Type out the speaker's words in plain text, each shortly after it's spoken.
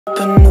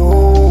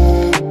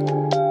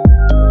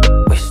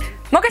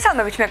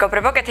მოგესალმებით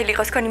მეგობრებო, კეთილი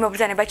იყოს თქვენი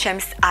მობრძანება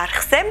ჩემს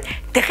არხზე.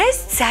 დღეს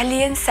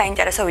ძალიან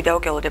საინტერესო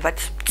ვიდეო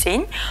გელოდებათ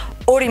წინ.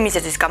 ორი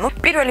მიზეზის გამო.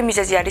 პირველი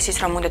მიზეზი არის ის,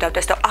 რომ უნდა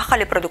დავტესტო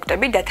ახალი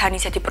პროდუქტები და თან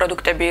ისეთი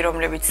პროდუქტები,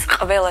 რომლებიც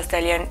ყველას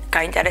ძალიან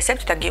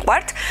გაინტერესებთ და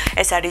გიყვართ.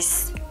 ეს არის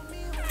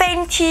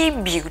Fenty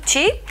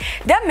Beauty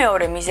და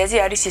მეორე მიზეზი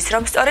არის ის,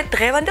 რომ სწორედ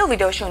დღევანდელ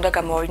ვიდეოში უნდა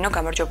გამოვავლინო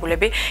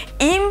გამარჯვებულები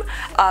იმ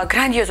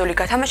გრანდიოზული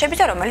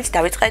გათამაშებისა, რომელიც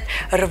დავიწყეთ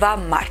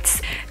 8 მარტს.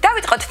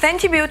 დავიწყოთ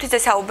Fenty Beauty-ზე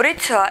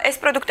საუბრით. ეს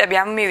პროდუქტები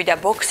ამომივიდა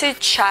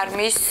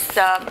Boxycharm-ის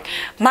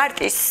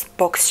მარტის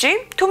ბოქსში,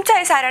 თუმცა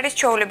ეს არ არის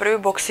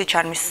ჩვეულებრივი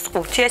Boxycharm-ის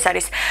ყუთი, ეს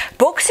არის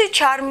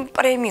Boxycharm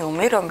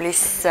Premium-ი,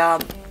 რომლის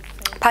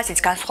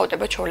ფასიც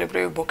განსხვავდება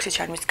ჩვეულებრივი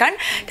Boxycharm-ისგან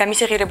და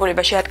მისი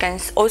ღირებულება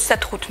შეადგენს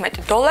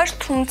 $35,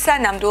 თუმცა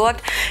ნამდვილად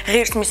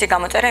ღირს მისი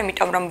გამოწერა,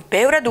 იმიტომ რომ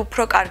ბევრად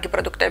უფრო კარგი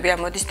პროდუქტები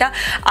ამოდის და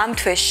ამ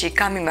თვეში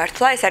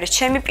გამიმართლა. ეს არის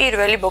ჩემი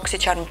პირველი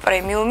Boxycharm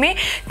Premium-ი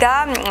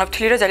და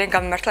ვთვლი, რომ ძალიან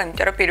გამიმართლა,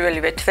 იმიტომ რომ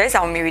პირველივე თვეს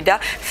ამომივიდა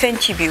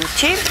Fenty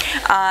Beauty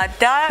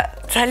და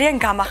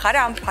ძალიან გამახარა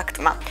ამ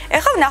ფაქტმა.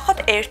 ეხლა ვნახოთ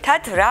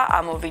ერთად რა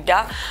ამოვიდა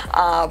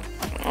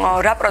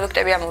რა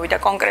პროდუქტები ამოვიდა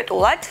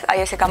კონკრეტულად.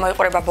 აი ესე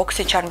გამოიყურება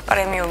Boxycharm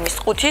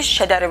Premium-ის ყუთი,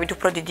 შედარებით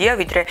უფრო დიდია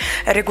ვიდრე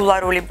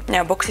რეგულარული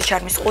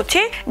Boxycharm-ის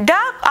ყუთი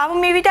და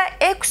ამომივიდა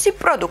 6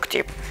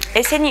 პროდუქტი.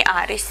 ესენი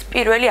არის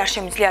პირველი არ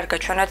შემიძლია არ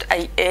გაჩვენოთ,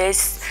 აი ეს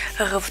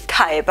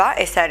ღვთაება,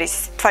 ეს არის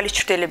თვალის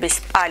ჩრდილების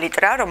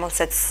პალიტრა,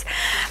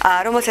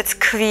 რომელსაც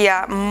ქვია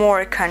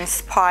Moroccan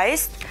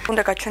Spice.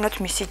 უნდა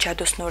გაჩვენოთ მისი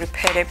ჯადოსნური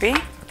ფერები.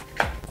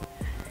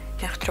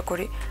 ნახეთ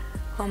როგორი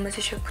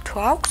ამაზე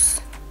შეფუთვა აქვს.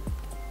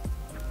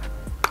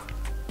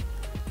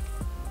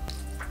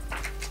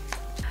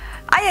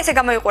 აი ესე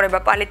გამოიყურება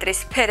პალიტრის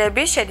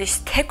ფერები, შედის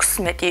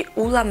 16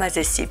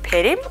 ულამაზესი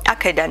ფერი.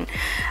 აქედან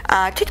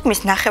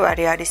თითქმის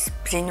ნახევარი არის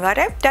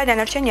ბზინვარე და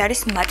დანარჩენი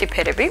არის მატი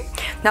ფერები.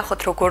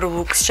 ნახოთ როგორ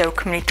ლუქს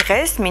შევქმნით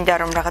დღეს, მინდა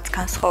რომ რაღაც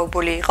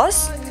განსხვავებული იყოს.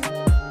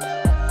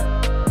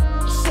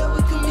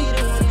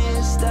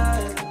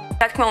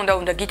 რა თქმა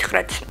უნდა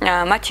გითხრათ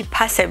მათი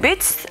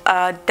ფასებიც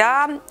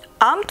და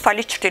ამ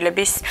თვალის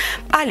ჩრდილების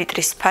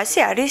პალიტრის ფასი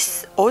არის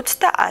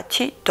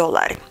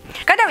 $30.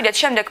 გადავიდეთ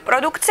შემდეგ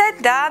პროდუქტზე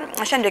და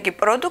შემდეგი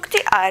პროდუქტი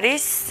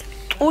არის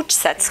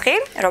ტუჩსაცხი,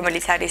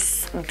 რომელიც არის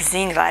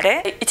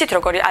ბზინვარე. იცით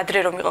როგორი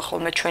ადრე რომ იყო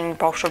ხოლმე ჩვენი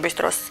ბავშვობის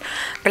დროს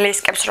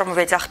ბლესკებს რომ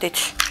ვეძახდით.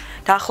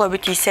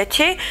 დაახლოებით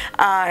ისეთი,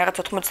 რაღაც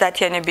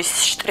 90-იანების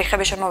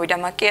შტრიხები შემოვიდა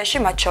მაკიაჟში,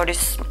 მათ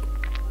შორის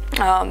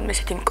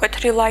ესეთი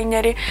მკვეთრი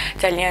ლაინერი,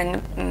 ძალიან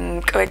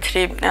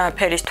მკვეთრი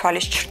ფერის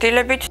თვალის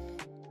ჩრდილებით.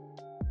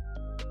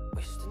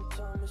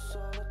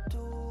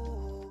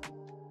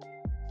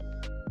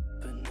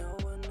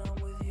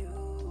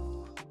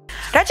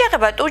 რაც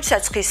ეხება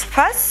ტუჩსაცხის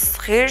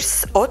ფასს, ღირს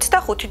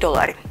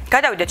 $25.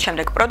 გადავიდეთ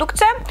შემდეგ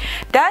პროდუქტზე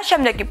და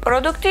შემდეგი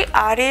პროდუქტი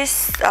არის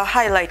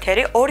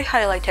ჰაილაითერი, ორი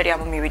ჰაილაითერი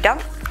ამომივიდა.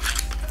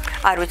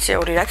 არ ვიცი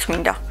ორი რაც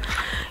მინდა.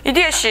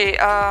 იდეაში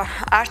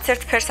არც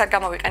ერთ ფერს არ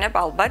გამოვიყენებ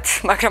ალბათ,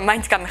 მაგრამ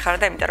მაინც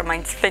გამეხარდა, იმიტომ რომ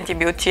მაინც Fenty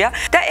Beauty-ია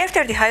და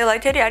ერთ-ერთი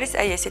ჰაილაითერი არის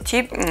აი ესეთი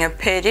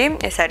ფერი,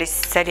 ეს არის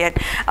ძალიან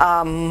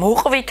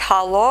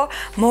მოყვითალო,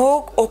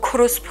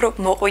 ოქროსფრო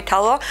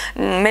მოყვითალო.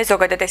 მე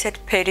ზოგადად ესეთ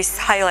ფერის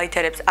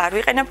ჰაილაითერებს არ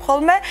ვიყენებ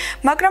ხოლმე,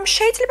 მაგრამ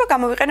შეიძლება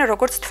გამოვიყენო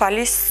როგორც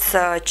თვალის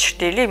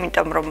ჩრდილი,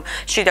 იმიტომ რომ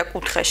შიდა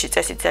კუთხეში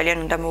წესით ძალიან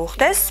უნდა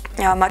მოუხდეს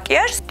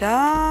მაკიაჟს და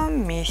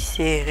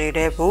მისი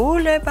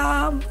ღირებულება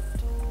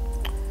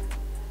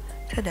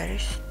What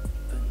is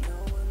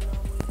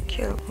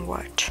Kill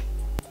watch.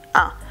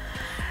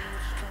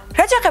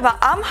 რაც ეხება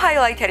ამ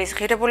ჰაილაითერის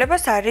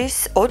ღირებულებას არის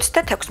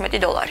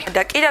 $36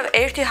 და კიდევ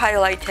ერთი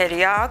ჰაილაითერი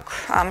აქვს.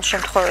 ამ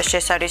შემთხვევაში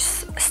ეს არის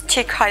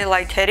stick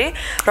ჰაილაითერი,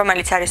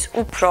 რომელიც არის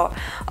უფრო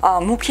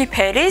მუქი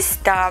ფერის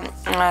და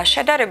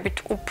შედარებით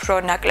უფრო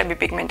ნაკლები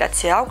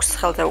პიგმენტაცია აქვს,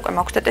 ხელზე უკვე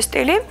მაქვს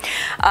დატესტილი.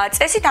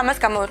 წესით ამას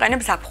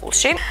გამოვიყენებ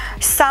ზაფხულში.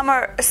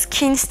 Summer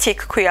Skin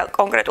Stick ქვია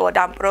კონკრეტულად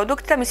ამ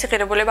პროდუქტს და მისი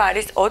ღირებულება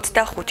არის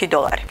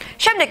 $25.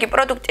 შემდეგი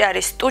პროდუქტი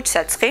არის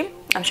ტუჩსაცხი.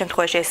 ამ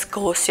შემთხვევაში ეს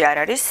გლოსი არ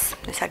არის,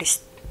 ეს არის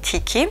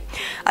თიკი,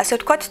 ასე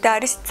ვთქვათ, და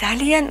არის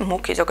ძალიან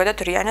მუქი.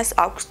 ზოგადად რიანას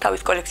აქვს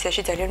თავის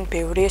კოლექციაში ძალიან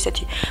ბევრი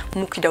ესეთი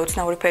მუქი და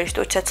უცნაური ფერის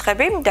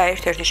ტუჩსაცხები და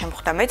ერთ-ერთი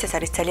შემხვდა მეც, ეს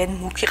არის ძალიან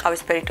მუქი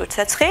ყავისფერი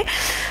ტუჩსაცხი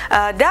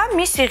და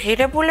მისი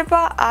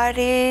ღირებულება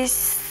არის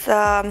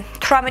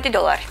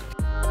 $18.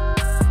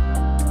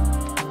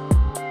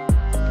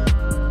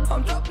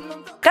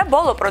 და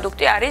ბოლო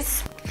პროდუქტი არის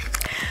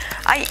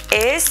აი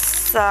ეს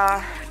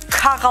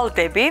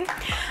ქაღალდები,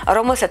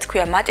 რომელსაც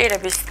ქვია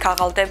მატირების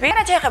ქაღალდები.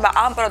 რაც ეხება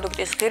ამ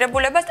პროდუქტის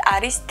ღირებულებას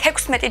არის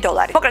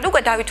 $16. მოკლედ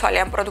უკვე დავითვალე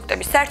ამ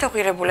პროდუქტების საერთო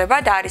ღირებულება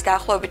და არის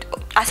დაახლოებით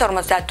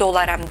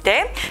 $150-მდე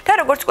და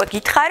როგორც უკვე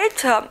გითხარით,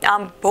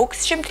 ამ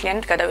ბოქსში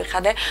მთლიანად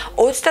გადავიხადე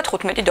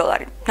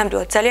 $35.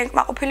 ნამდვილად ძალიან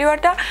კმაყოფილი ვარ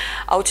და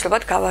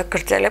აუცილებლად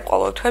გავაგრძელებ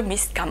ყოველთვე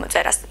მის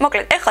გამოწერას.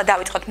 მოკლედ, ეხლა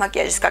დავიწყოთ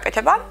მაკიაჟის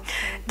გაკეთება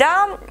და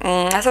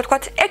ასე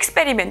ვთქვათ,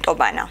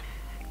 ექსპერიმენტობანა.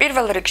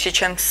 პირველ რიგში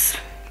ჩემს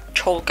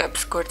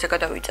ჩოლკებს გვერდზე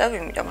გადავიწევ,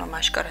 იმიტომ რომ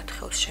აშკარად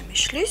ხელს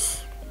შემიშლის.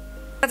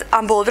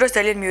 ამ ბოლო დროს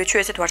ძალიან მივეჩვი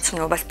ესეთ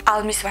ვარცხნილობას,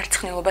 პალმის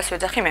ვარცხნილობას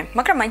ვეძახი მე,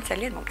 მაგრამ მაინც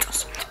ძალიან მომწონს.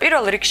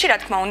 პირველ რიგში, რა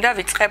თქმა უნდა,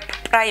 ვიწყებ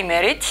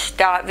პრაიმერით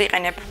და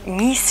ვიყენებ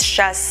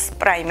მისშას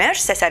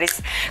პრაიმერს. ეს არის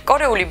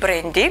კორეული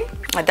ბრენდი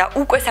და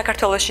უკვე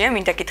საქართველოშია,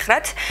 მინდა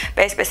გითხრათ,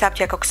 PSP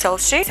საფთია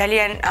კოქსელში.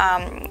 ძალიან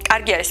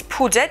კარგი არის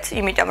ფუძეთ,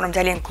 იმიტომ რომ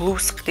ძალიან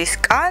გლუვს ხდის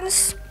კანს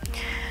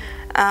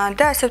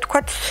და ასე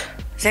ვთქვათ,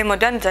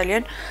 ზემოდან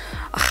ძალიან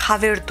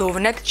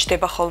ხავერდოვნად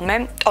ჩდება ხოლმე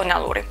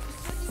ტონალური.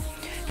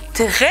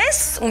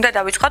 დღეს უნდა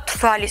დავიწყოთ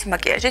თვალის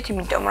მაკიაჟით,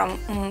 იმიტომ რომ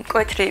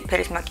მკვეთრი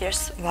ფერის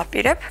მაკიაჟს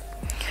ვაპირებ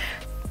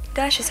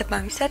და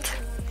შესაბამისად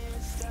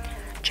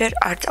ჯერ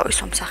არ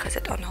წავისვამ სახეზე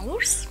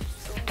ტონალურს.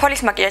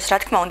 თვალის მაკიაჟს რა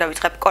თქმა უნდა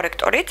ვიწყებ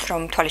კორექტორით,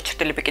 რომ თვალის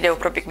ჩრდილები კიდევ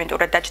უფრო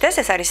პიგმენტურად დაჯდეს.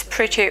 ეს არის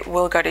Pretty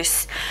Vulgar-ის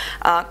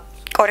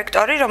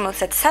კორექტორი,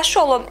 რომელსაც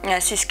საშუალო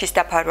სისქის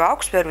დაფარვა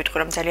აქვს, ვერ ვიტყვი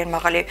რომ ძალიან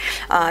მაღალი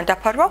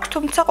დაფარვა აქვს,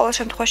 თუმცა ყოველ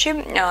შემთხვევაში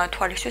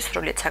თვალისთვის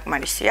სრულიად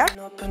საკმარისია.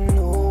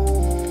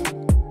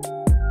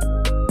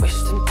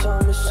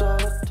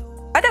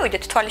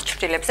 გადავიდეთ თვალის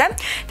ჩრდილებზე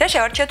და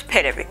შევარჩიოთ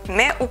ფერები.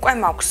 მე უკვე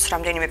მაქვს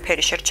რამდენიმე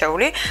ფერი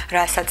შერჩეული,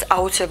 რასაც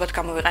აუცილებლად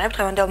გამოვიყენებ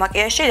დღევანდელ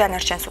მაკიაჟში,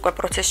 დანარჩენს უკვე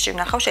პროცესში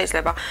ვნახავ,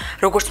 შეიძლება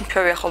როგორც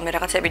მფევია ხოლმე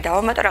რაღაცები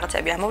დავამატო,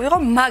 რაღაცები ამოვიღო,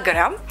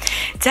 მაგრამ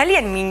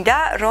ძალიან მინდა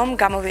რომ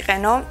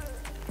გამოვიყენო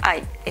აი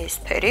ეს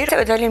ფერი,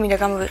 ძალიან მინდა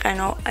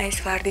გამოვიყენო ეს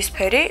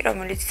ვარდისფერი,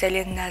 რომელიც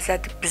ძალიან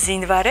ნაზად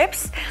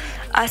ბზინვარებს,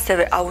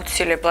 ასევე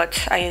აუცილებლად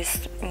აი ეს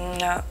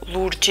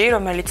ლურჯი,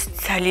 რომელიც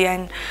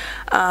ძალიან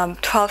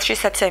თვალში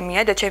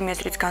საცემია და ჩემი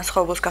აზრით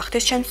განსხვავებულს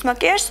გახდის ჩემს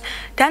მაკიაჟს.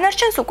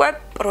 დანარჩენს უკვე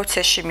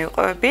პროცესში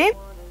მივყვები.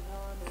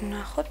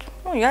 ნახოთ,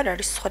 არ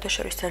არის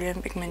სხვადასხვა ძალიან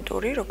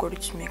პიგმენტური,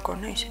 როგორც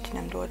მეგონა, ისეთი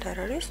ნამდვილად არ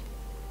არის.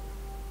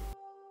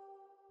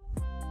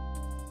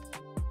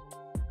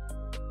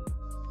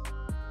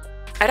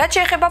 რაც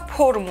შეეხება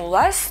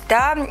ფორმულას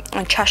და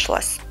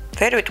ჩაშლას,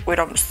 ვერ ვიტყვი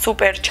რომ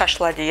სუპერ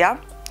ჩაშლადია.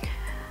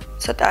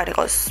 ცოტა არ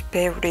იყოს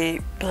ბევრი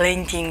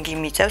ბლენდინგი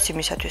მიწევს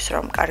იმისათვის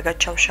რომ კარგად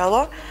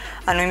ჩავშალო.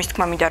 ანუ იმის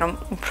თქმა მინდა რომ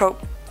უფრო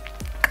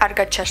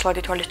კარგად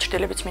ჩაშლადი თვალის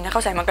ჩრდილებიც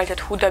მინახავს, აი მაგალითად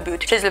Huda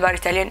Beauty. შეიძლება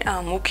არის ძალიან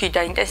მუქი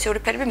და ინტენსიური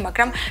ფერები,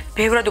 მაგრამ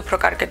ბევრად უფრო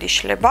კარგად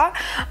იშლება.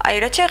 აი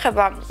რაც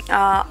შეეხება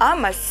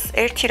ამას,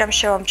 ერთი რამ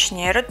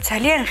შევამჩნიე, რომ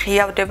ძალიან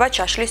ღიავდება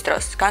ჩაშლის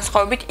დროს.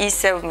 განსხვავებით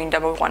ისევ მინდა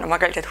მოვიყვანო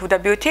მაგალითად Huda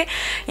Beauty,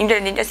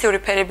 იმდენად ინტენსიური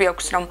ფერები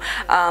აქვს, რომ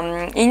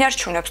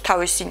ინარჩუნებს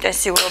თავის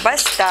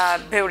ინტენსიურობას და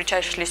ბევრი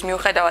ჩაშლის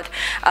მიუხედავად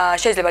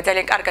შეიძლება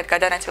ძალიან კარგად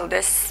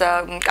გადანაწილდეს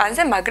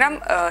კანზე, მაგრამ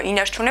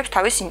ინარჩუნებს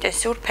თავის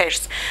ინტენსიურ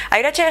ფერს. აი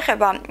რაც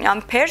შეეხება ამ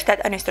ფერს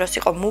დატანის დროს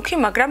იყო მუქი,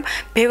 მაგრამ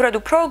ბევრად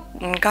უფრო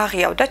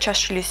გაღიავდა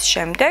ჩაშლის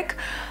შემდეგ.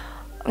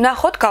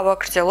 ნახოთ,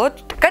 გავაგრძელოთ.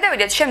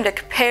 გადავიდეთ შემდეგ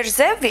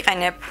ფერზე,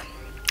 ვიყენებ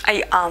აი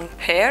ამ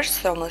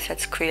ფერს,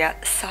 რომელსაც ქვია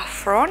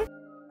saffron.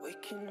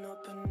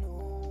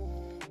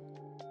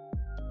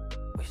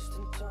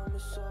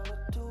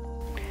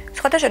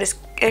 სხვადასხვა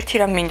ერთი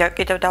რამ მინდა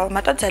კიდევ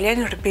დავამატო, ძალიან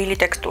რბილი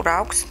ტექსტურა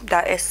აქვს და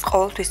ეს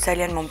ყოველთვის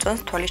ძალიან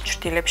მომწონს თვალის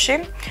ჩრდილებში.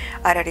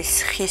 არ არის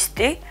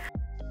ხისტი.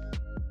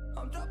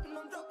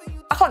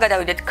 ახლა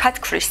გადავიდეთ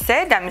cut-crease-ზე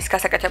და მის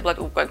გასაკეთებლად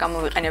უკვე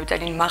გამოვიყენებ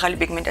ძალიან მაღალი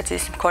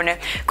პიგმენტაციის მქონე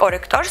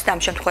კორექტორს. ამ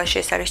შემთხვევაში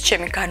ეს არის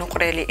ჩემი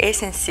განუყრელი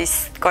Essence-ის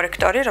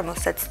კორექტორი,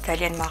 რომელსაც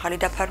ძალიან მაღალი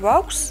დაფარვა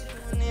აქვს.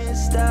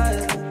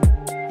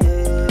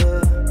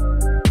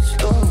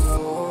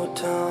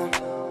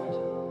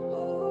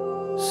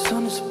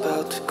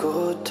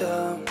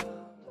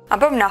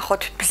 აბა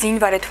ვნახოთ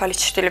ბზინვარე თვალის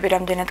ჩრდილები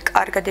რამდენად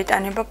კარგად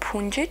ეტანება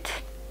ფუნჯით.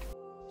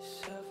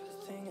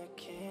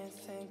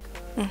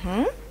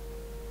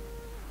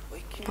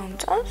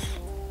 მომწონს.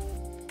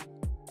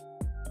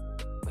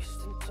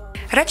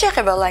 რაც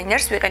შეეხება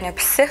ლაინერს, ვიყენებ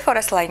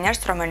Sephora-ს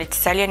ლაინერს, რომელიც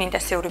ძალიან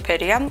ინტენსიური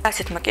ფერია.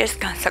 ასეთ მაკიაჟს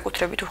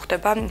განსაკუთრებით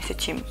უხდება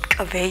ისეთი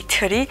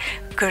მკვეთრი,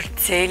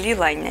 გრძელი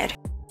ლაინერი.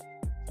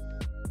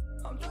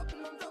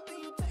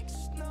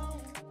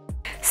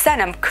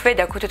 სანამ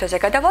ქვედა ქუთუთაზე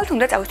გადავალთ,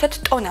 უნდა წავისვათ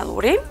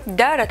ტონალური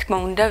და რა თქმა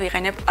უნდა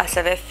ვიყენებ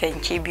ასევე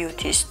Fenty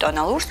Beauty-ის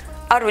ტონალურს.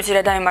 არ ვიცი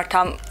რა დაემართ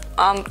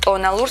ამ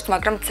ტონალურს,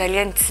 მაგრამ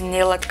ძალიან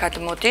ძნელად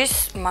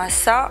გადმოდის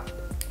მასა.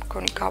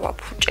 მგონი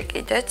გავაფუჭე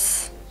კიდეც.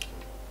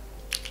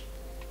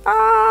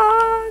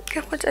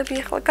 გეხვეწები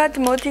ახლა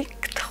გადმოდი,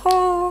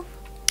 გთხოვ.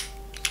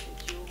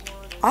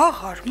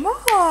 აღარ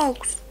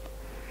მაქვს.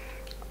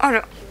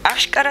 არა,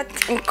 აშკარად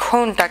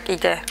მქონდა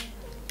კიდე.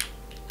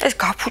 ეს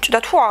გაფუჭდა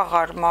თუ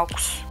აღარ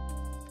მაქვს.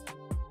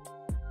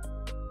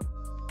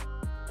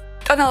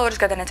 ტონალურის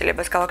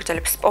გადანაწილებას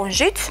გავაგრძელებ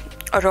სპონჟით,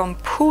 რომ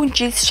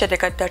ფუნჯის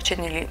შედეგად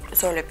დარჩენილი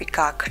ზოლები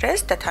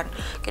გააქრეს და თან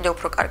კიდევ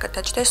უფრო კარგად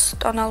დაჯდეს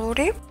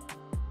ტონალური.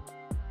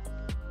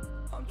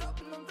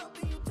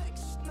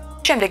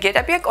 შემდეგი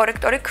ეტაპია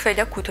კორექტორი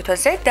ქვედა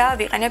ქუთუთაზე და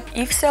ვიყენებ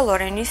Yves Saint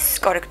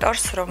Laurent-ის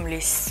კორექტორს,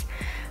 რომლის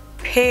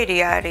ფერი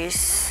არის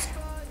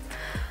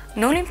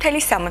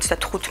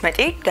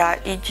 0.75 და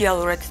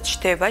იდეალურად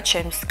ჩდება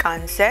ჩემს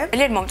კანზე.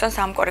 ძალიან მომწონს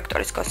ამ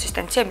კორექტორის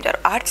კონსისტენცია, იმიტომ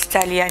რომ არც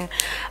ძალიან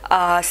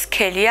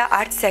სქელია,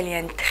 არც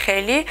ძალიან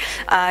ხელი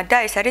და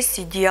ეს არის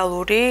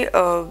იდეალური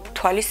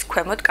თვალის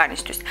ქვემოთ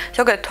კანისთვის.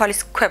 ზოგადად თვალის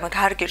ქვემოთ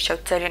არ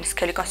გირჩევთ ძალიან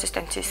სქელი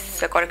კონსისტენციის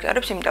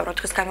კორექტორებს, იმიტომ რომ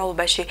დღის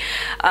განმავლობაში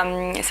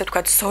ესე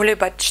ვთქვათ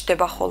ზოლება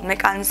ჩდება ხოლმე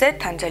კანზე,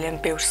 თან ძალიან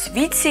ბევრს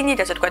ვიცინი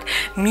და ესე ვთქვათ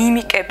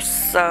მიმიკებს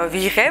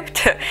ვიღებთ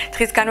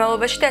დღის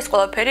განმავლობაში და ეს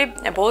ყველაფერი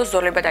ბოლოს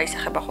ზოლება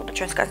დაისახება ხოლმე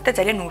ჩვენს კანზე და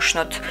ძალიან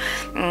უშნოდ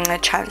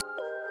ჩანს.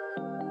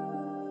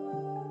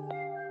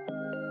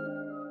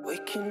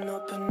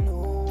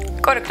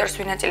 კორექტორს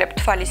ვინაწილებთ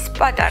თვალის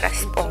პატარა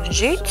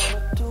სპონჟით.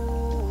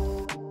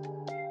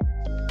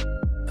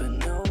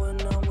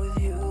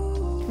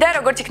 და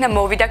როგორც იქნა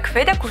მოვიდა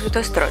ქვედა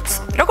ქუთუთოს დროც.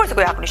 როგორც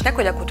უკვე აღნიშნა,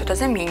 ქვედა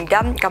ქუთუთოზე მინდა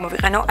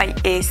გამოვიყენო აი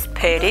ეს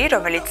ფერი,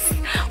 რომელიც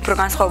უფრო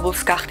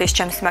განსხვავებულს გახდეს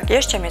ჩემს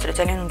მაკიაჟს, ჩემი აზრით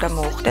ძალიან უნდა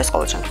მოუხდეს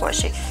ყოველ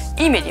შემთხვევაში.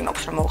 იმედი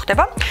მაქვს რომ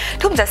მოუხდება.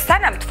 თუმცა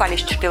სანამ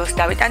თვალის ჭრილს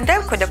დავიტანდე,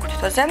 ქვედა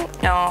ქუთუთოზე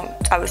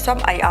წავისვამ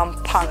აი ამ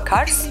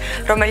ფანქარს,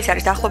 რომელიც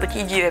არის დაახლოებით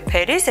იგივე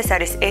ფერის, ეს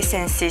არის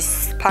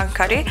ესენსის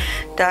ფანქარი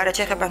და რაც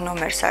ეხება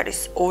ნომერს არის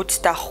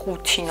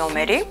 25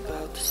 ნომერი.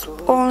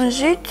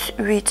 სპონჟით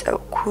ვიწევ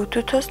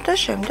ქუთუთოს და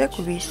შემდეგ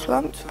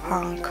ვისვამ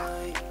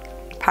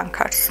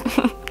ფანქარს.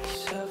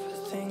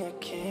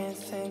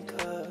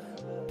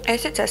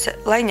 ესეც ასე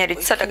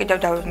ლაინერით ცოტა კიდევ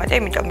დავიმატე,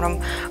 იმიტომ რომ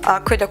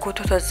ქვედა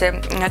ქუთუთოზე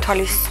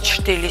თვალის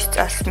ჭრილის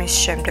წასმის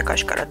შემდეგ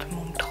აშკარად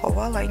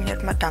მომთხოვა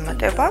ლაინერმა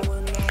დამატება.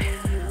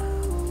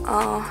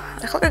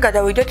 ახლა კი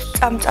გადავიდეთ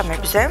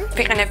წამწამებზე.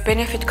 ვიყენებ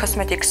Benefit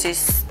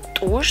Cosmetics-ის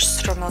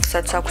ტუშს,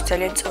 რომელსაც აქვს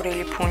ძალიან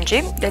წვრილი ფუნჯი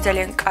და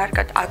ძალიან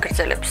კარგად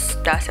აგრძელებს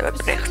და ასევე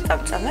პრეხს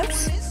წამწამებს.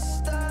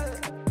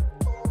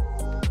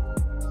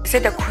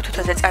 ზედა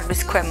ქუთუთოზე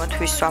წარბის ქვემოთ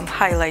ვისვამ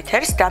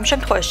highlighters და ამ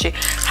შემთხვევაში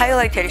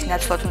highlighteris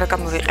ნაცვლად უნდა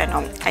გამოვიყენო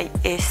აი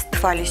ეს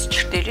თვალის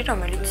ჭრილი,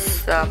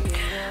 რომელიც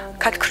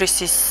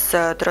კატქრისის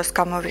დროს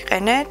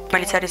გამოვიყენე,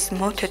 რომელიც არის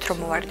მოთეთრო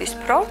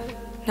მოვარდისფრო.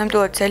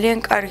 ნამდვილად ძალიან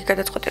კარგი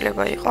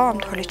გადაწყვეტილება იყო ამ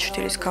თვალის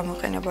ჭრილის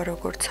გამოყენება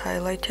როგორც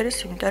highlighteris,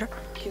 იმიტომ რომ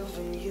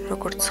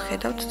როგორც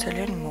ხედავთ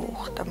ძალიან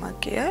მოუხდა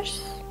მაკიაჟს.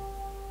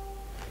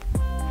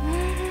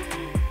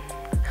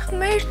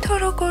 ღმერთო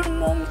როგორ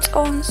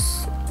მომწონს.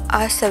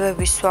 ასევე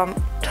ვისვამ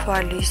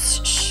თვალის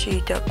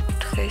შიდა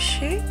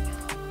კუთხეში.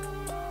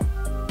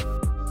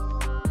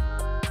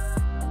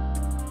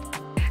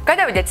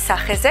 გადავიდეთ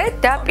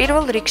სახეზე და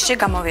პირველ რიგში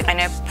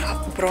გამოვიყენებ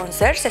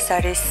ბრონზერს, ეს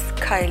არის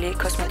Kylie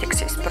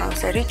Cosmetics-ის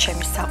ბრონზერი,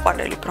 ჩემი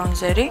საყვარელი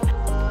ბრონზერი.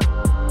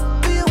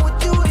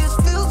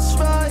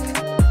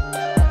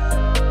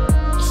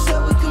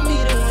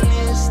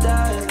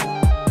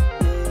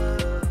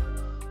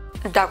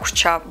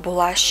 დაგვრჩა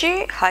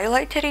ბლაში,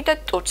 ჰაილაითერი და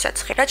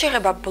ტუცეცხი. რაც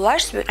ეხება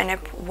ბლაშს,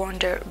 ვიყენებ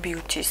Wonder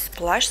Beauty-ის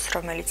ბლაშს,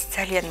 რომელიც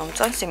ძალიან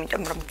მომწონს,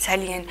 იმიტომ რომ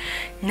ძალიან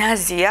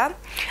ნაზია,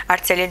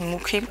 არც ძალიან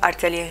მუქი, არც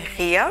ძალიან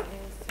ღია.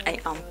 აი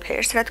ამ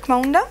ფერს, რა თქმა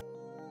უნდა.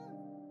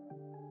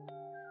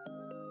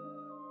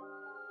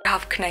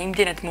 გავქნა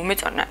იმდენად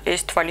მომეწონა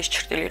ეს თვალის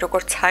ჭრილი,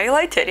 როგორც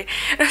ჰაილაითერი,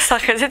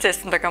 სახეზეც ეს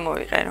უნდა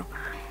გამოვიყენო.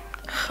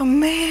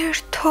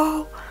 ღმერთო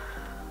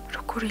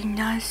როგორი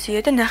ნაზია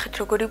და ნახეთ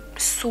როგორი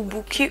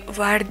სუბუქი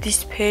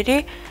ვარდისფერი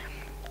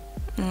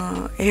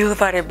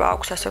ელვარება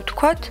აქვს, ასე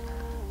ვთქვათ,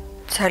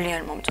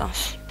 ძალიან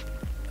მომწონს.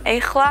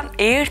 ეხლა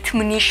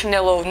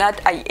ერთმნიშვნელოვნად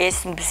აი ეს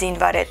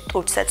მბზინვარე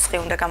ტუცეცხი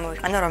უნდა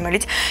გამოვიყენო,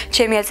 რომელიც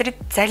ჩემი აზრით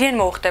ძალიან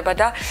მოუხდება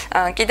და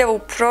კიდევ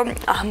უფრო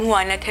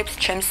ამოანათებს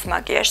ჩემს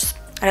მაკიაჟს.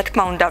 რა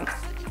თქმა უნდა,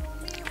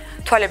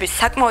 თვალები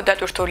საკმაოდ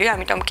დატვირთულია,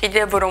 ამიტომ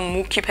კიდევ რომ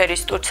მუქი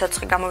ფერის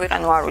ტუცეცხი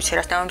გამოვიყენო, არ ვიცი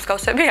რას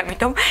დამამსგავსები,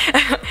 ამიტომ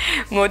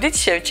მოდით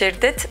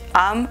შევჩერდეთ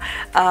ამ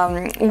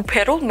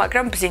უფერულ,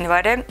 მაგრამ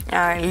ბზინვარე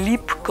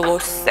lip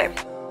gloss-ზე.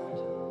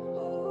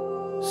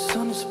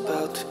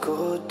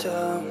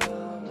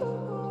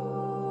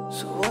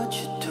 So what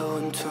you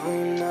doing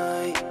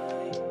tonight?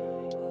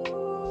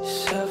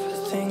 It's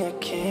everything I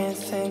can't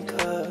think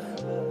of.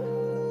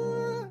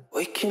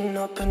 Waking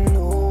up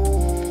anew.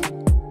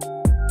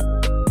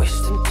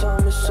 Wasting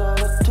time is all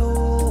I do.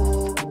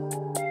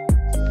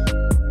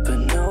 But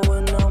now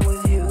when I'm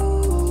with you,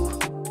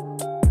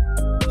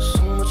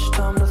 so much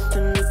time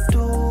nothing to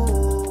do.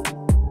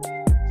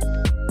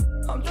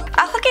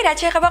 ახლა კი რაც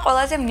ეხება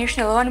ყველაზე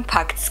მნიშვნელოვან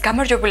ფაქტს,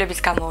 გამარჯვებულების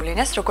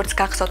გამოვლენას, როგორც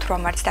გახსოვთ, რომ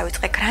მარტს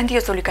დავიწყე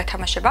გრანდიოზული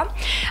გათამაშება.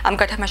 ამ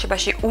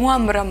გათამაშებაში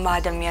უამრავ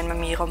ადამიანმა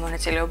მიიღო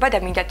მონაწილეობა და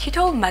მინდა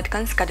თითოეულ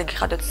მათგანს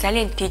გადაგიხადოთ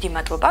ძალიან დიდი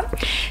მადლობა.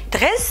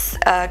 დღეს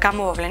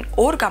გამოვავლენ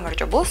ორ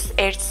გამარჯვებულს,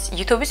 ერთს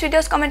YouTube-ის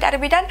ვიდეოს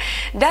კომენტარებიდან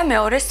და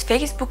მეორეს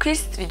Facebook-ის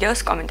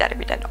ვიდეოს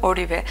კომენტარებიდან.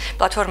 ორივე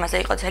პლატფორმაზე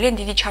იყო ძალიან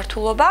დიდი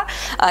ჩართულობა,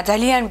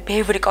 ძალიან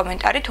ბევრი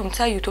კომენტარი,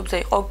 თუმცა YouTube-ზე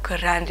იყო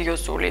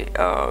გრანდიოზული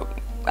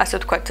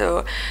ასე ვთქვათ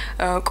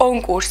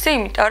კონკურსი,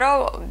 იმიტომ რომ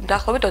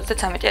დაახლოებით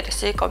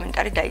 33,000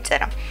 კომენტარი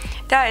დაიწერა.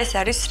 და ეს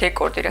არის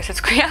რეკორდი, რასაც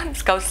ქვია,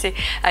 მსგავსი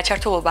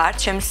ჩართულობა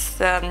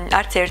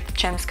არც ერთ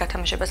ჩემს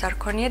გათამაშებას არ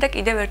ქონია და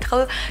კიდევ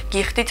ერთხელ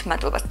გიხდით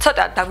მადლობას.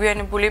 ცოტა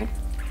დაგვიანებული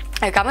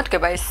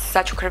გამოდგება ეს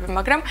საჩუქრები,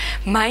 მაგრამ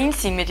მაინც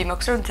იმედი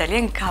მაქვს, რომ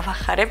ძალიან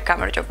გავახარებ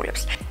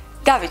გამარჯვებულებს.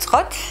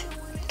 დავიწყოთ.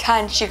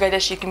 თან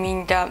შიგადაში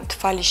გმინდა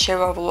თვალი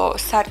შევავლო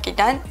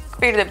სარკიდან.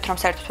 გვირდებით რომ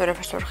საერთოდ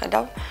ვერაფერს ვერ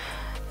ხედავ.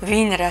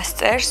 ვინ რას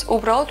წერს,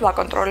 უბრალოდ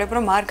ვაკონტროლებ,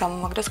 რომ არ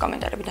გამომაგდოს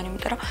კომენტარებიდან,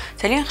 იმიტომ რომ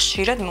ძალიან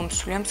ხშირად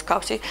მომსვლია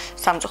მსგავსი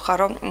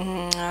სამწუხარო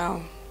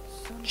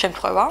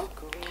შემთხვევა.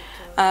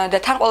 და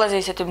თან ყველაზე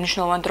ისეთი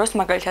მნიშვნელოვანი დროს,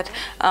 მაგალითად,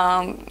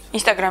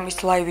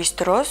 Instagram-ის live-ის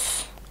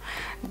დროს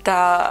და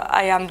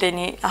აი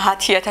ამდენი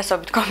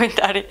 10,000-ობით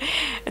კომენტარი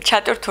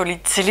ჩატვირთული,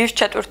 ძლივ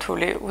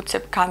ჩატვირთული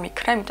უცებ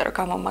გამიქრა, იმიტომ რომ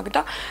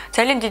გამომაგდა.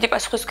 ძალიან დიდი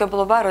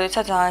პასუხისმგებლობა,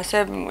 როდესაც ესე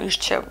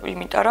ირჩევ,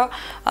 იმიტომ რომ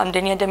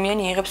ამდენი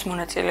ადამიანი იღებს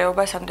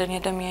მონაწილეობას, ამდენი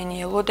ადამიანი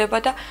ელოდება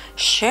და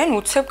შენ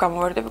უცებ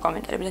გამოვარდები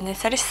კომენტარებიდან.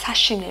 ეს არის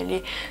საშინელი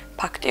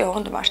ფაქტი,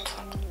 ოღონდ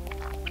მართლა.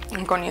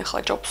 მგონი ახლა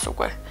ჯობს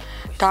უკვე.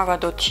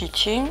 დავადო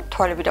თითი,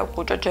 თვალები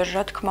დავყუჭო ჯერ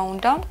რა თქმა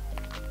უნდა.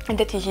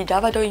 და თითი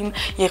დავადო იმ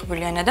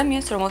იღბლიან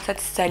ადამიანს, რომელსაც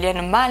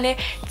ძალიან მალე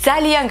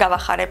ძალიან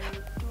გავახარებ.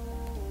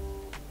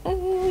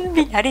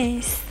 ვინ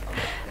არის?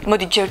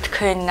 მოდი ჯერ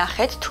თქვენ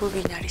ნახეთ თუ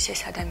ვინ არის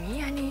ეს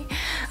ადამიანი.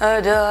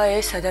 და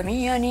ეს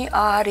ადამიანი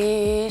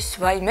არის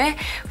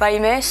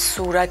ვაიმე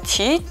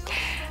სურათი.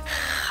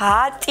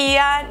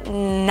 ხატია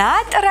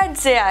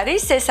ნატრაძე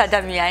არის ეს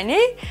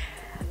ადამიანი.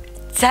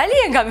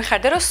 ძალიან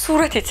გამიხარდა რომ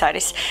სურათიც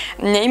არის.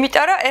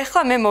 იმიტომ რომ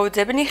ეხლა მე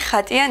მოვძებნი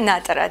ხატია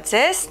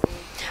ნატრაძეს.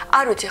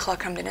 არ ვიცი ახლა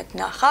რამდენად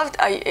ნახავთ,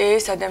 აი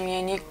ეს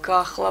ადამიანი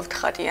გახლავთ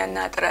ხატია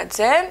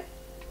ნატრაძე.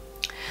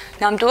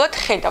 ნამდვილად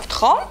ხედავთ,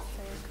 ხო?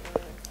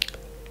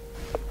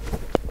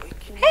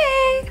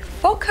 ჰეი,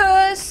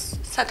 ფოკუს,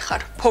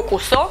 სათხარ,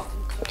 ფოკუსო.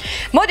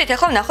 მოდით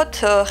ახლა ვნახოთ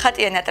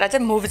ხატია ნატრაძე,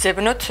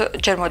 მოვძებნოთ,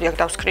 ჯერ მოდი აქ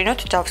დავსკრინოთ.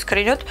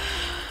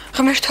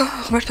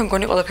 ღმერთო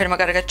მგონი ყველაფერი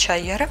მაგარად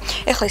ჩაიარა.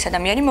 ეხლა ეს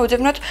ადამიანი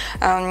მოვძებნოთ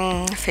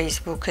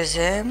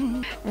Facebook-ზე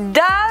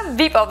და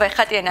ვიპოვე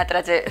ხატია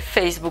ნატრაძე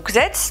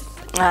Facebook-ზეც.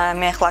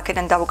 მე ახლა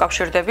აქედან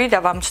დავუკავშირდები და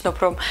ვამცნობ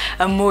რომ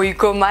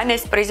მოიგო მან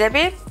ეს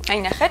პრიზები. აი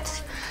ნახეთ.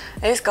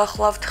 ეს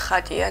გახლავთ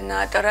ხატია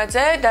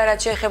ნატრაძე და რაც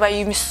შეეხება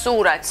იმ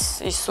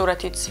სურათს, ის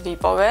სურათიც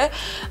ვიპოვე.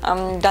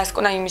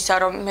 დასკვნა იმისა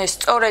რომ მე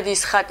სწორედ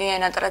ის ხატია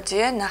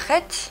ნატრაძეა,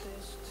 ნახეთ.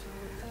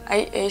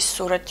 აი ეს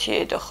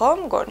სურათი ედო ხო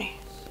მგონი?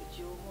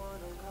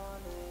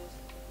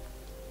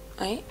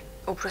 აი,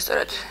 უფრო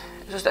სწორად,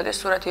 ზუსტად ეს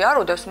სურათი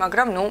არ უდევს,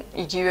 მაგრამ ნუ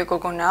იგივე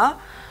გოგონაა.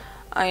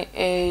 აი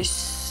ეს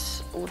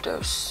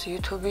უდევს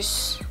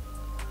YouTube-ის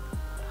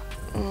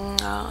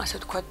ასე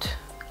ვთქვათ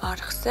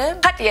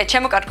არხზე. ხატია,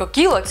 ჩემო კარგო,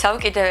 გილოცავ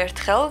კიდევ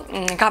ერთხელ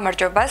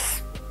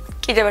გამარჯვებას.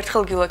 კიდევ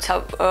ერთხელ გილოცავ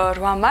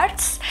 8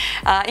 მარტს.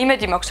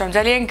 იმედი მაქვს რომ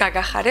ძალიან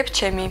გაგახარებ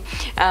ჩემი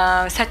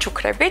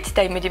საჩუქრებით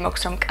და იმედი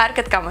მაქვს რომ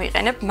კარგად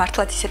გამოიყენებ.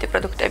 მართლაც ისეთი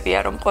პროდუქტებია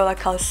რომ ყველა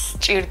ქალს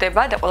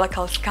ჭირდება და ყველა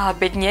ქალს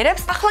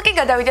გააბედნიერებს. ახლა კი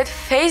გადავიდეთ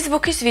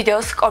Facebook-ის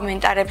ვიდეოს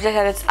კომენტარებზე,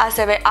 სადაც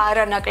ასევე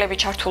არანაკლები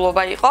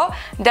ჩართულობა იყო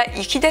და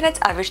იქიდანაც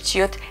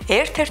ავირჩიოთ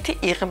ერთ-ერთი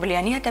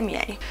იღბლიანი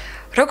ადამიანი.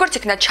 როგორც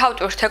იქნა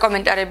ჩავტვირთე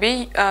კომენტარები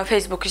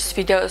Facebook-ის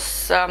ვიდეოს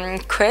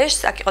ქვეშ,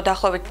 აქ იყო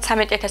დაახლოებით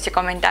 13,000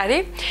 კომენტარი.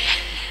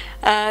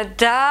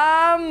 და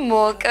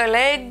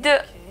მოკლედ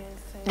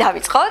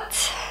დავიწყოთ.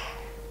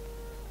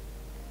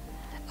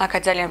 აქ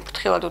ძალიან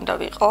ფრთხილად უნდა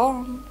ვიყო.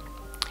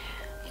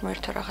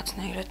 ღმერთო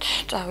რაღაცნაირად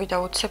წავიდა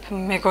უცებ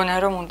მეგონა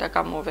რომ უნდა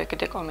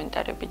გამოვეგდე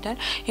კომენტარებიდან.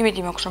 იმედი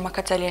მაქვს რომ აქ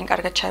ძალიან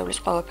კარგად ჩაივლის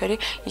ყველაფერი,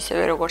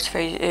 ისევე როგორც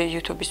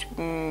YouTube-ის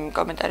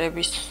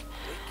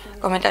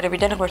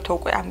კომენტარებიდან ღმერთო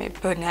უკვე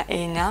ამებნა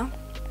ენა.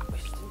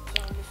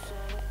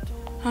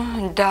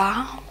 და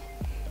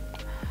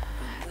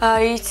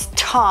it's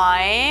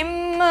time.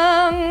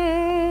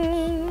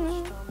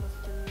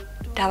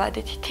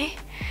 დავადეთ ითი.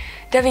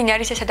 და ვინ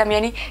არის ეს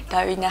ადამიანი?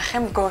 დავინახე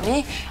მგონი,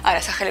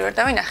 არა სახელი ვერ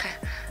დავინახე.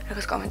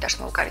 რაღაც კომენტარს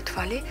მოვკარი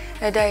თვალი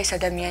და ეს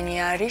ადამიანი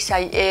არის,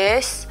 აი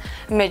ეს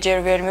მე ჯერ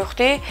ვერ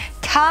მივხვდი,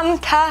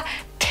 თამთა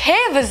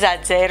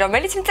თევზაძე,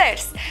 რომელიც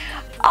მწერს.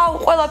 აუ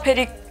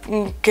ყველაფერი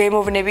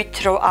გემოვნებით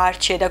რომ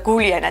არჩია და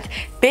გულიანად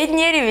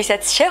ბედნიერი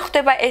ვისაც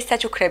შეხვდება ეს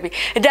საჩუქრები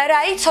და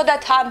რა იცოდა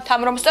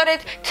თამთამ რომ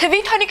სწორედ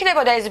თვითონ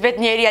იქნებოდა ეს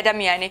ბედნიერი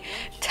ადამიანი.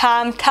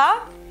 თამთა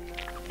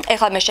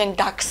ეხლა მე შენ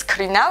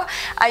დაგსკრინავ,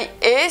 აი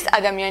ეს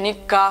ადამიანი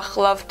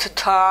გახლავთ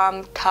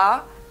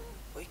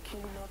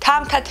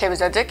თამთა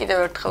თევზაძე, კიდევ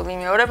ერთხელ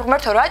ვიმეორებ.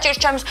 ღმერთო რა ჭირს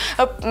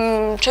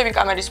ჩემი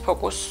კამერის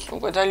ფოკუს,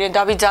 უკვე ძალიან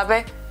დავიძაბე.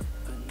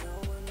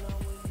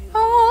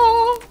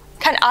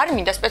 თან არ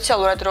მინდა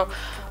სპეციალურად რომ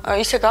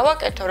ისე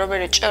გავაკეთო, რომ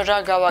მე ჭრა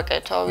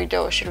გავაკეთო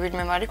ვიდეოში,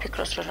 ვინმე მარი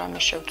ფიქრობს რომ რამე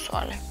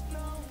შევცვალე.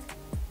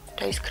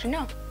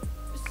 დაისკრინა?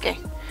 კი.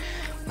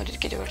 მოდით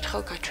კიდევ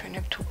ერთხელ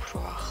გაჩვენებთ უფრო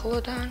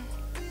ახლოდან.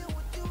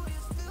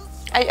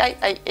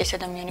 აი, ეს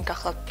ადამიანი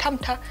გახლავთ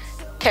თამთა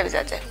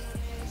თევზაძე.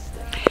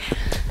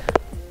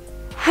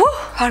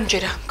 არ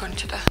მჯერა, მგონი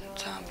ცოტა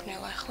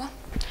ძამბნელა ახლა.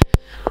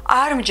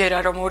 არ მჯერა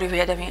რომ ორივე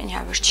ადამიანი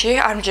ავირჩი,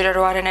 არ მჯერა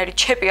რომ არანაირი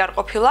ჩეპი არ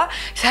ყოფილა,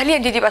 ძალიან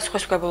დიდი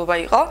პასუხისმგებლობა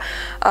იყო,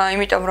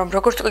 იმიტომ რომ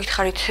როგორც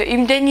გითხარით,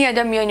 იმდენი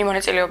ადამიანი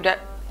მონაწილეობდა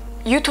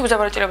YouTube-ზე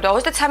მონაწილეობდა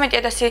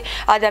 33,000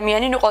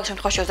 ადამიანი, ნუ ყოველ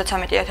შემთხვევაში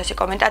 33,000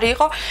 კომენტარი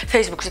იყო,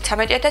 Facebook-ზე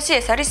 13,000,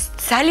 ეს არის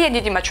ძალიან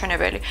დიდი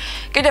მაჩვენებელი.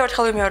 კიდევ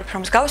ერთხელ ვიმეორებ,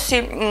 რომ მსგავსი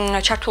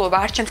ჩართულობა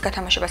არჩემს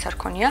გათამაშებას არ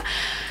ქონია.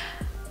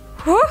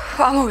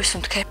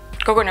 ამოვისუნთქე.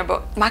 გოგონებო,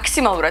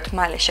 მაქსიმალურად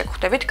მალე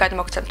შეგხვდებით,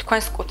 გადმოგცემთ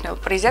თქვენს კუთვნილ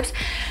პრიზებს.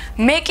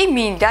 მე კი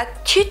მინდა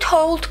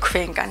თითოეულ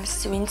თქვენგანს,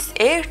 ვინც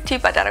ერთი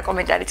პატარა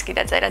კომენტარიც კი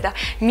დაწერა და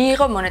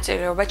მიიღო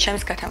მონაწილეობა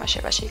ჩემს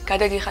გათამაშებაში.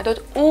 გადაგიხადოთ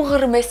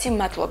უღრმესი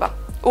მადლობა.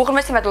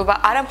 უღრმესი მადლობა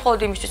არა მხოლოდ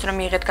იმისთვის, რომ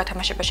მიიღეთ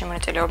გათამაშებაში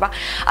მონაწილეობა,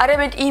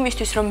 არამედ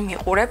იმისთვის, რომ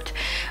მიყურებთ,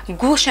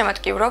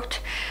 გულშემატკივრობთ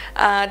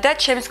და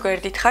ჩემს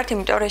გვერდით ხართ,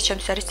 იმიტომ რომ ეს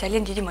ჩემთვის არის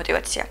ძალიან დიდი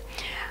мотиваცია.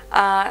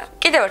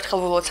 კიდევ ერთხელ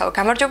ვილოცავ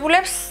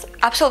გამარჯვებულებს,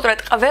 აბსოლუტურად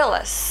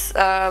ყველას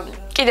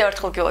კიდევ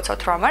ერთხელ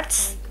გილოცავთ 8 მარტს.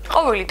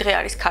 ყოველი დღე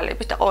არის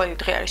ქალების და ყოველი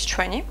დღე არის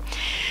ჩვენი.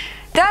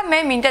 და მე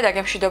მინდა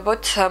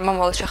დაგემშვიდობოთ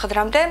მომავალ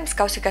შეხვედრამდე,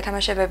 მსგავსი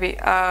გათამაშებები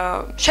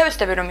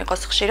შევეცდები რომ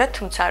იყოს ხშირად,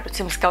 თუმცა არ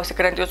ვიცი მსგავსი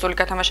გრანდიოზული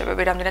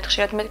გათამაშებები რამდენად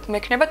ხშირად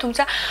მექნება,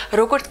 თუმცა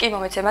როგორც კი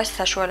მომეცემას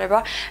საშუალება,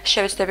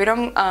 შევეცდები რომ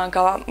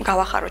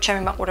გავახარო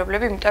ჩემი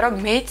მაყურებლები, იმიტომ რომ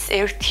მეც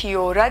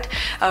 1-2-რად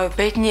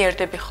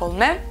ბედნიერდები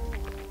ხოლმე.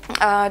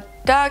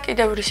 და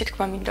კიდევ რისი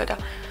თქმა მინდოდა.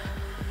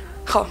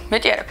 ხო,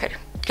 მეტი არაფერი.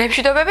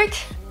 გემშვიდობებით,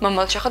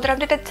 მომავალ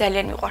შეხვედრამდე და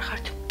ძალიან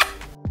მიყვარხართ.